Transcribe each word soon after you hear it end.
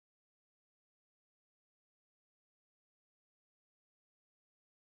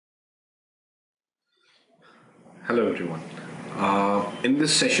Hello everyone. In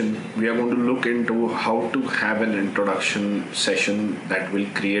this session, we are going to look into how to have an introduction session that will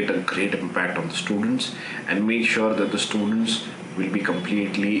create a great impact on the students and make sure that the students will be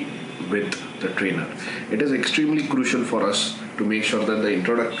completely with the trainer. It is extremely crucial for us to make sure that the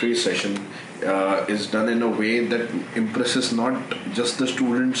introductory session is done in a way that impresses not just the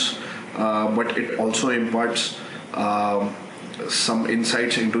students, but it also imparts some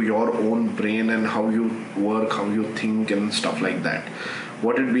insights into your own brain and how you work, how you think, and stuff like that.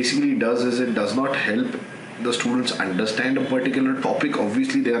 What it basically does is it does not help the students understand a particular topic.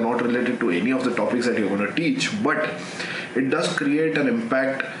 Obviously, they are not related to any of the topics that you're going to teach, but it does create an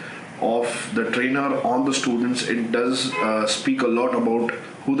impact of the trainer on the students. It does speak a lot about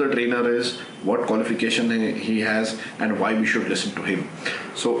who the trainer is, what qualification he has, and why we should listen to him.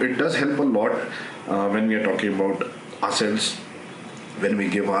 So it does help a lot when we are talking about ourselves when we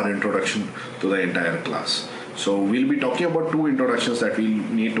give our introduction to the entire class. So we'll be talking about two introductions that we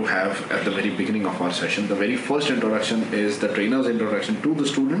need to have at the very beginning of our session. The very first introduction is the trainer's introduction to the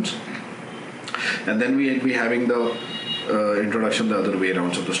students, and then we'll be having the introduction the other way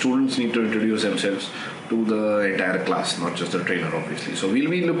around. So the students need to introduce themselves to the entire class, not just the trainer, obviously. So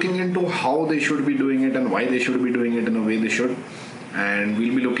we'll be looking into how they should be doing it and why they should be doing it in the way they should, and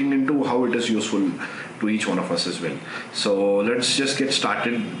we'll be looking into how it is useful to each one of us as well. So let's just get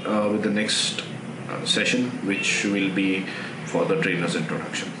started with the next session, which will be for the trainer's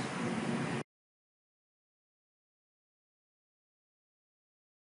introduction.